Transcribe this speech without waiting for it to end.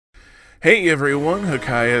Hey everyone,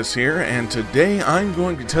 Hakayas here, and today I'm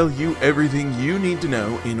going to tell you everything you need to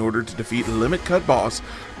know in order to defeat Limit Cut Boss,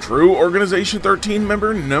 True Organization 13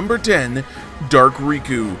 member number 10, Dark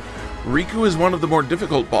Riku. Riku is one of the more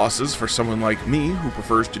difficult bosses for someone like me who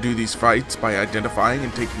prefers to do these fights by identifying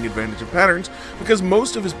and taking advantage of patterns, because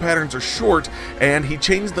most of his patterns are short and he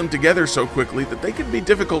chains them together so quickly that they can be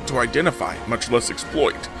difficult to identify, much less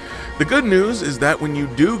exploit. The good news is that when you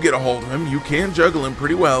do get a hold of him, you can juggle him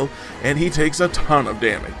pretty well, and he takes a ton of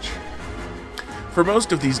damage. For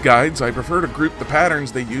most of these guides, I prefer to group the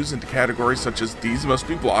patterns they use into categories such as these must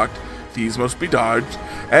be blocked, these must be dodged,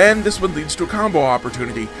 and this one leads to a combo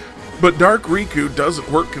opportunity. But Dark Riku doesn't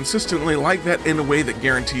work consistently like that in a way that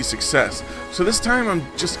guarantees success. So this time I'm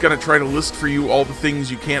just going to try to list for you all the things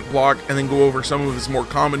you can't block and then go over some of his more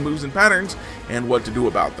common moves and patterns and what to do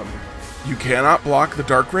about them. You cannot block the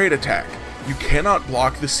Dark Raid attack. You cannot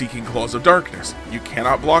block the Seeking Claws of Darkness. You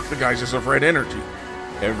cannot block the Geysers of Red Energy.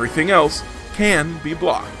 Everything else can be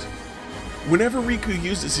blocked. Whenever Riku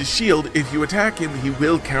uses his shield, if you attack him, he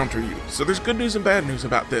will counter you. So there's good news and bad news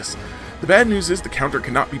about this. The bad news is the counter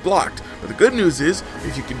cannot be blocked, but the good news is,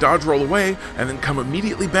 if you can dodge roll away and then come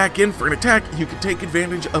immediately back in for an attack, you can take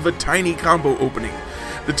advantage of a tiny combo opening.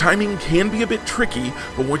 The timing can be a bit tricky,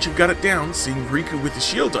 but once you've got it down, seeing Riku with the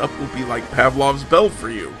shield up will be like Pavlov's bell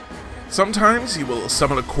for you. Sometimes he will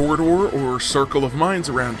summon a corridor or circle of mines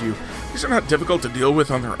around you. These are not difficult to deal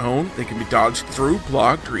with on their own. They can be dodged through,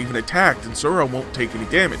 blocked, or even attacked, and Sora won't take any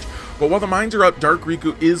damage. But while the mines are up, Dark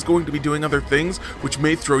Riku is going to be doing other things which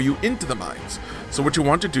may throw you into the mines. So what you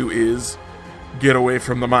want to do is get away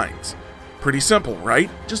from the mines. Pretty simple, right?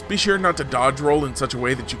 Just be sure not to dodge roll in such a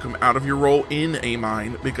way that you come out of your roll in a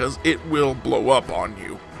mine, because it will blow up on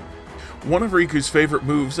you. One of Riku's favorite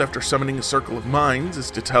moves after summoning a circle of mines is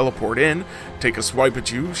to teleport in, take a swipe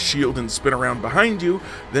at you, shield and spin around behind you,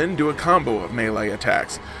 then do a combo of melee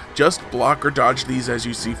attacks. Just block or dodge these as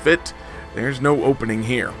you see fit. There's no opening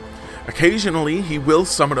here. Occasionally, he will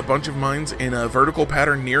summon a bunch of mines in a vertical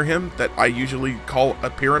pattern near him that I usually call a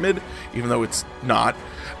pyramid, even though it's not.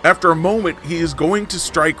 After a moment, he is going to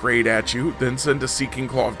strike raid at you, then send a Seeking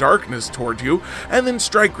Claw of Darkness toward you, and then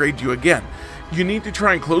strike raid you again. You need to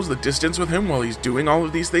try and close the distance with him while he's doing all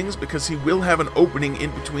of these things, because he will have an opening in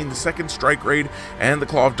between the second strike raid and the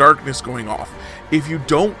Claw of Darkness going off. If you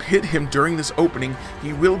don't hit him during this opening,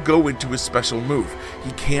 he will go into his special move.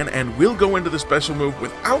 He can and will go into the special move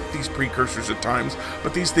without these precursors at times,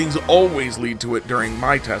 but these things always lead to it during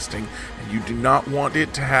my testing, and you do not want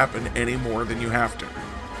it to happen any more than you have to.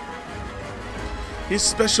 His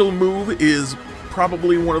special move is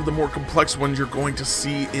probably one of the more complex ones you're going to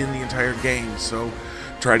see in the entire game, so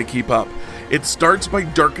try to keep up. It starts by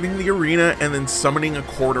darkening the arena and then summoning a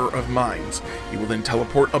quarter of mines. He will then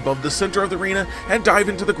teleport above the center of the arena and dive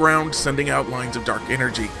into the ground, sending out lines of dark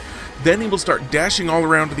energy. Then he will start dashing all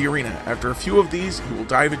around the arena. After a few of these, he will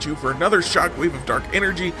dive at you for another shockwave of dark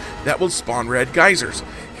energy that will spawn red geysers.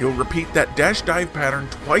 He'll repeat that dash dive pattern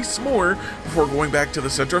twice more before going back to the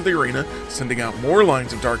center of the arena, sending out more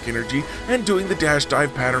lines of dark energy, and doing the dash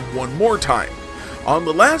dive pattern one more time. On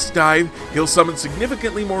the last dive, he'll summon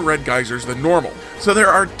significantly more red geysers than normal. So there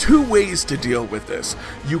are two ways to deal with this.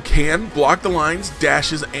 You can block the lines,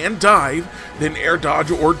 dashes, and dive, then air dodge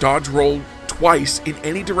or dodge roll twice in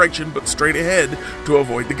any direction but straight ahead to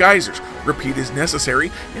avoid the geysers. Repeat is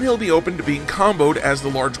necessary, and he'll be open to being comboed as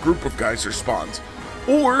the large group of geysers spawns.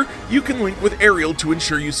 Or you can link with Aerial to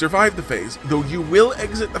ensure you survive the phase, though you will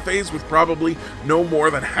exit the phase with probably no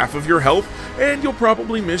more than half of your health, and you'll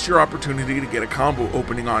probably miss your opportunity to get a combo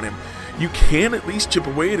opening on him. You can at least chip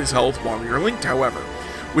away at his health while you're linked, however.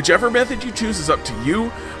 Whichever method you choose is up to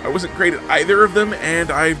you. I wasn't great at either of them,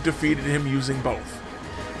 and I've defeated him using both.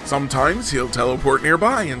 Sometimes he'll teleport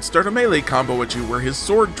nearby and start a melee combo at you where his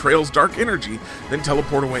sword trails dark energy, then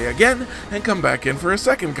teleport away again and come back in for a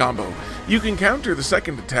second combo. You can counter the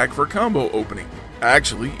second attack for a combo opening.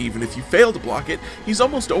 Actually, even if you fail to block it, he's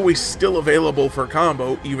almost always still available for a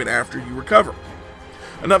combo even after you recover.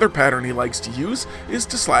 Another pattern he likes to use is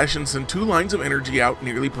to slash and send two lines of energy out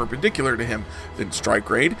nearly perpendicular to him, then strike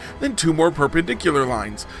raid, then two more perpendicular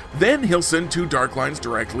lines. Then he'll send two dark lines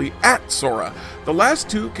directly at Sora. The last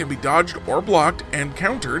two can be dodged or blocked and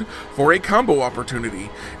countered for a combo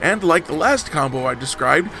opportunity. And like the last combo I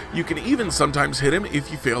described, you can even sometimes hit him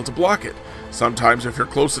if you fail to block it. Sometimes if you're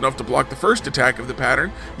close enough to block the first attack of the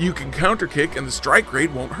pattern, you can counter kick and the strike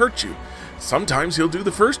raid won't hurt you. Sometimes he'll do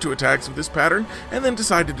the first two attacks of this pattern and then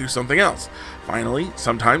decide to do something else. Finally,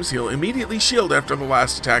 sometimes he'll immediately shield after the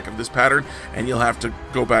last attack of this pattern, and you'll have to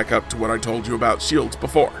go back up to what I told you about shields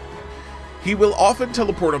before. He will often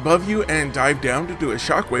teleport above you and dive down to do a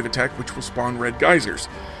shockwave attack which will spawn red geysers.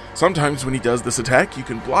 Sometimes when he does this attack, you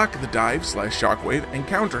can block the dive/shockwave and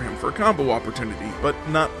counter him for a combo opportunity, but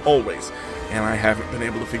not always, and I haven't been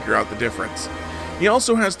able to figure out the difference. He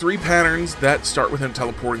also has 3 patterns that start with him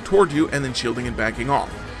teleporting toward you and then shielding and backing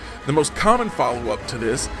off. The most common follow-up to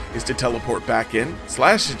this is to teleport back in,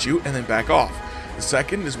 slash at you, and then back off. The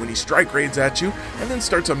second is when he strike raids at you and then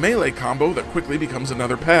starts a melee combo that quickly becomes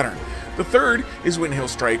another pattern. The third is when he'll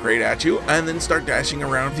strike raid at you and then start dashing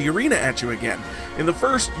around the arena at you again. In the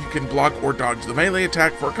first, you can block or dodge the melee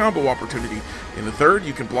attack for a combo opportunity. In the third,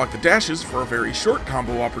 you can block the dashes for a very short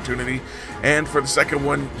combo opportunity. And for the second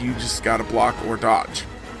one, you just gotta block or dodge.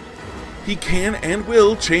 He can and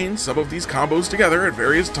will chain some of these combos together at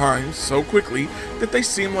various times so quickly that they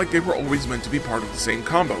seem like they were always meant to be part of the same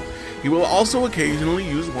combo. He will also occasionally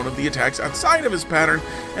use one of the attacks outside of his pattern,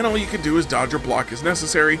 and all you can do is dodge or block as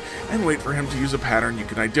necessary, and wait for him to use a pattern you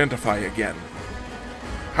can identify again.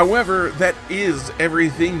 However, that is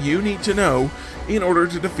everything you need to know in order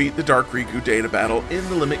to defeat the Dark Riku data battle in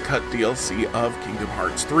the Limit Cut DLC of Kingdom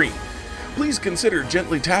Hearts 3. Please consider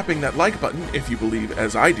gently tapping that like button if you believe,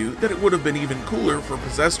 as I do, that it would have been even cooler for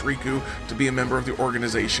Possessed Riku to be a member of the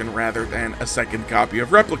organization rather than a second copy of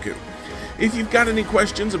Repliku. If you've got any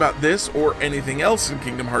questions about this or anything else in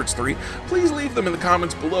Kingdom Hearts 3, please leave them in the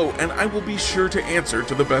comments below and I will be sure to answer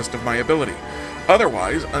to the best of my ability.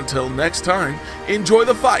 Otherwise, until next time, enjoy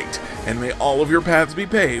the fight, and may all of your paths be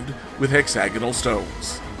paved with hexagonal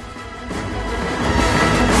stones.